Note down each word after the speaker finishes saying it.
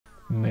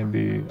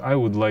Maybe I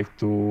would like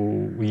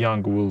to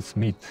young Will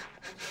Smith.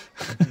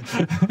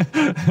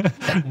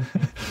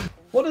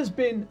 What has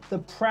been the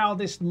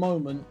proudest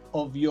moment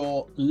of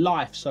your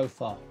life so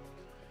far?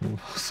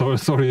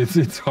 Sorry,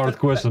 it's hard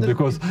question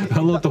because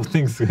a lot of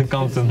things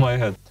comes in my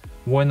head.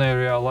 When I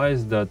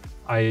realized that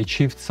I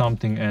achieved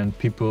something and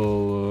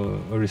people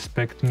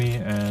respect me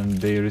and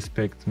they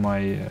respect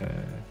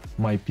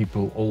my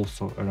people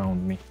also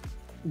around me.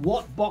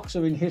 What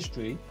boxer in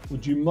history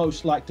would you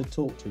most like to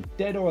talk to,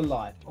 dead or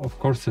alive? Of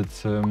course,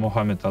 it's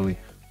Muhammad Ali.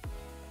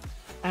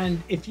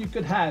 And if you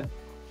could have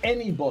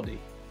anybody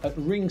at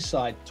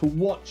ringside to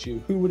watch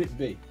you, who would it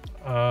be?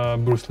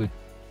 Bruce Lee.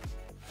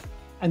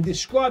 And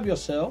describe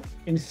yourself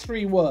in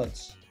 3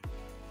 words.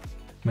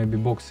 Maybe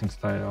boxing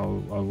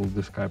style I will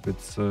describe.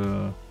 It's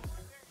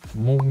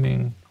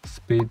movement,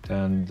 speed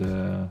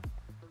and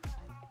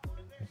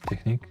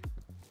technique.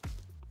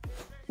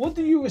 What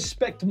do you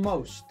respect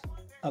most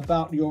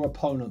about your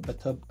opponent,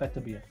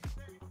 Beterbiev?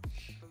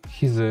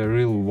 He's a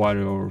real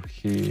warrior.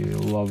 He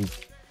loves,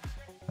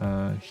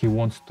 he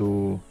wants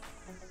to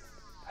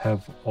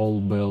have all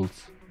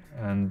belts,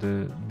 and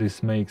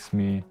this makes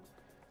me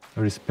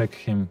respect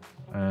him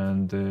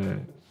and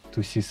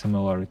to see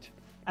similarity.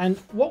 And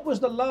what was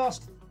the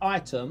last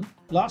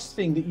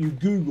thing that you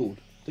Googled,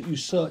 that you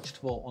searched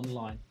for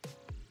online?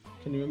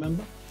 Can you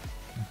remember?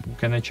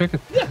 Can I check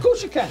it? Yeah, of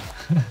course you can.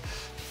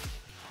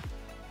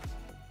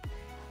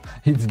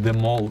 It's the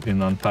mall in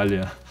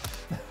Antalya.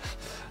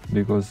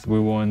 Because we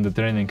were in the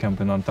training camp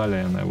in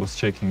Antalya and I was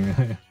checking.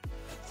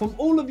 From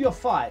all of your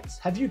fights,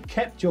 have you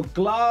kept your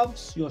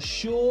gloves, your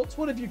shorts?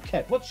 What have you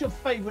kept? What's your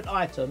favorite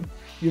item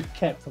you've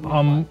kept from your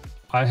fight?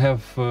 I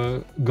have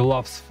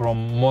gloves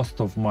from most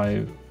of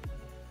my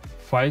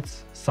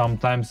fights.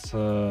 Sometimes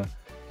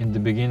in the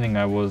beginning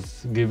I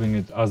was giving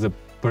it as a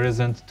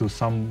present to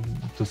some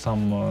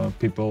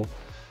people.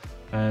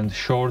 And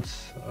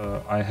shorts,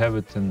 I have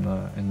it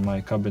in my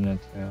cabinet,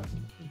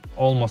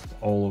 almost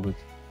all of it.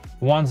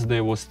 Once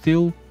they were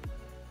still,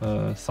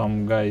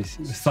 some guys,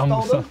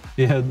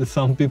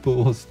 some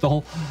people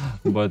stole,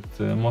 but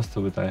most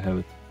of it I have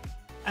it.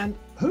 And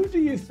who do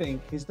you think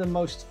is the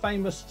most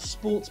famous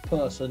sports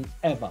person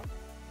ever?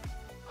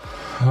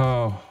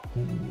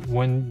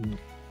 When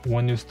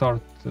you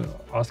start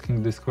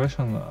asking this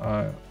question,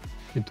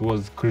 it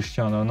was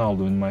Cristiano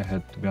Ronaldo in my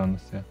head, to be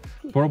honest. Yeah,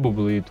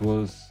 probably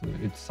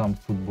it's some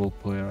football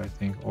player, I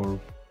think, or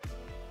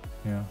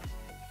yeah.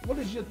 What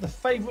is the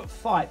favorite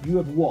fight you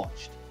have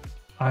watched?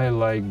 I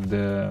like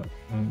the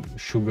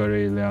Sugar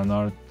Ray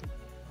Leonard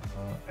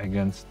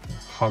against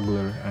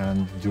Hagler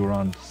and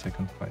Durant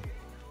second fight.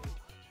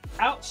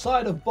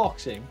 Outside of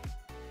boxing,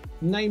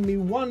 name me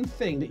one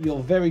thing that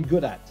you're very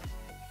good at.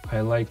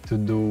 I like to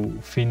do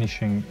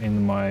finishing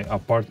in my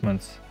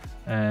apartments,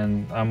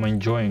 and I'm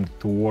enjoying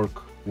to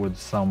work with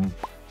some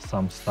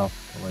stuff.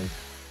 Like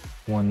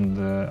when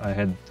I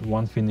had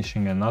one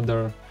finishing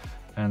another,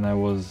 and I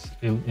was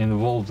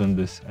involved in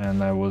this,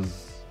 and I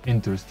was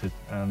interested.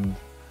 And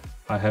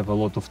I have a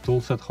lot of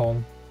tools at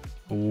home,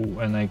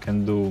 and I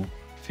can do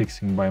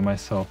fixing by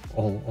myself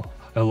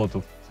a lot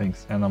of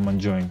things, and I'm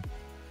enjoying.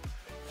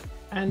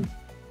 And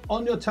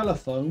on your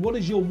telephone, what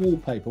is your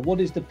wallpaper? What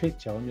is the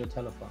picture on your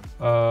telephone?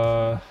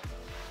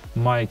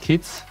 My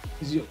kids.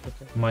 Okay.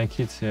 My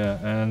kids, yeah.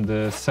 And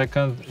the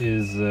second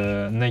is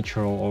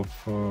natural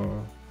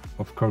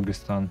of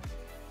Kyrgyzstan.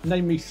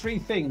 Name me 3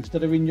 things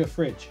that are in your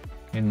fridge.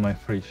 In my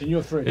fridge. In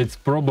your fridge. It's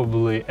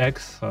probably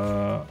eggs.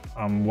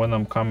 When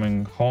I'm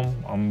coming home,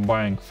 I'm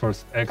buying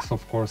first eggs,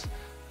 of course,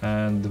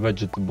 and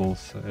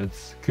vegetables.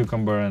 It's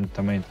cucumber and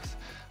tomatoes.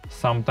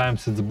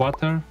 Sometimes it's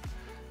butter,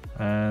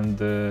 and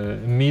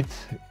meat.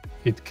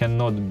 It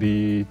cannot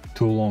be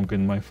too long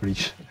in my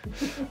fridge.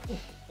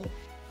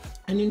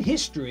 And in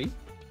history,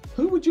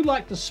 who would you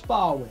like to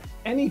spar with?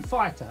 Any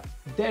fighter,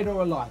 dead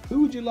or alive?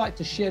 Who would you like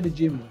to share the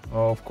gym with?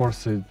 Of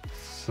course,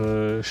 it's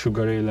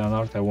Sugar Ray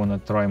Leonard. I want to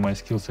try my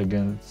skills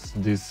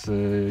against this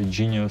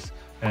genius,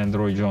 and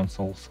Roy Jones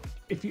also.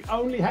 If you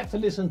only had to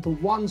listen to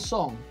one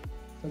song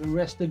for the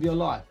rest of your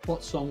life,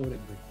 what song would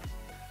it be?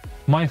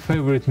 My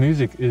favorite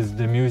music is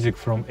the music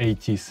from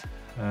 80s.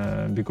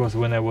 Because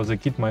when I was a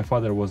kid, my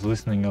father was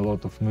listening a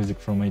lot of music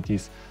from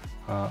 80s.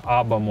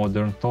 ABBA,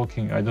 Modern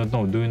Talking, I don't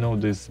know, do you know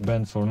these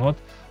bands or not?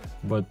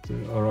 But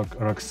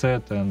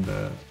Roxette, and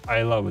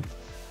I love it.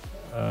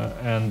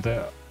 And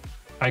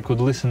I could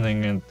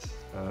listening it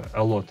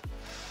a lot.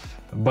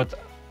 But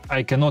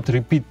I cannot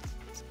repeat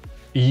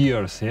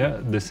years, yeah,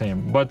 the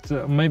same. But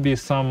maybe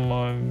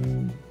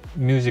some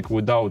music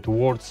without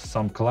words,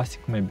 some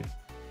classic maybe.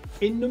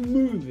 In the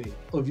movie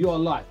of your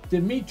life,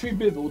 Dmitry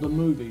Bivol, the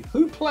movie,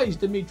 who plays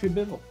Dmitry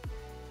Bivol?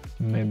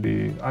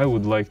 Maybe I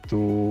would like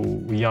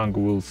to young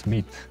Will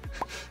Smith.